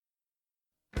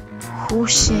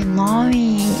Хүүшээ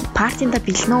нои партинда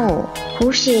бэлнэ үү?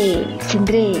 Хүүшээ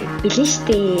Сэндрээ бэлэн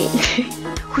штэ.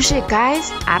 Хүүшээ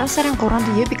guys 10 сарын 3-нд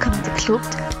UB Comedy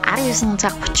Club-д 19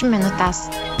 цаг 30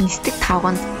 минутаас Нисдэг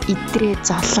Тавагт Идрээ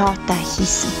золоотой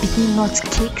хийсэн бидний нууц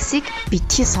Кексийг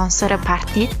битгий сонсороо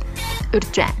партид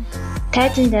урьж байна.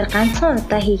 Тайзан дээр ганцхан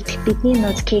удаа хийгдэх бидний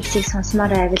нууц Кексийг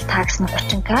сонсомоор байвал такс нь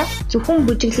 30к, зөвхөн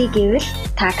бүжиглэе гэвэл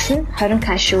такс нь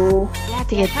 20к шүү. Яа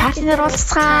тэгээд партинер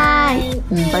уулзацгаая.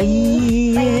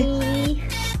 Бай.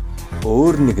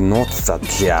 Өөр нэг нууц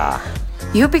задлаа.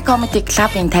 UB Comedy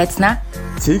Club-ийн Тайзанаа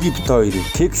Цэгийг бит хоёрыг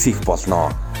кекс хийх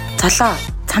болно. Цолоо,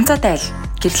 цамцаатай л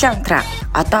гэрлээ унтраа.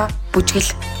 Одоо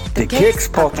бүжгэл Кекс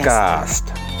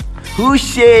Подкаст.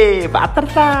 Хүүшээ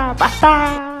батарлаа бата.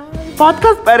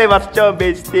 Подкаст барай болчоо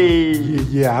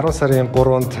бэстэ. 10 сарын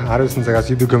 3-нд 19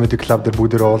 цагаас UB Comedy Club дээр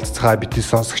бүгдээ уулзацгаая бидний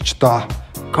сонсогчидоо.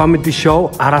 Comedy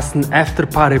show араас нь after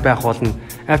party байх болно.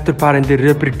 After party дээр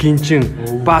rapper Гинчин,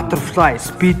 Butterfly,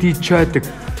 Speedy Choiдаг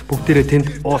бүгдээрээ тэнд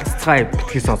уулзцгаая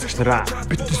битгий сонсогч нараа.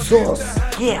 Битгий Сонс.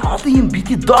 Одоо юм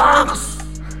битгий дагс.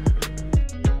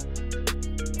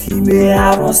 Тимээ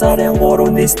 10 сарын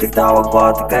 3-нд Нисдэг Таваг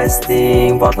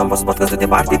подкастинг болон бос подкастуудын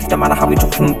парти гэдэг манай хамгийн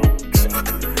чухал.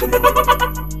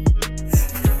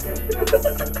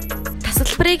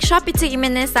 Тасалбарыг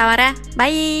SHOPPY.MN-ээс аваарай.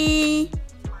 Бай.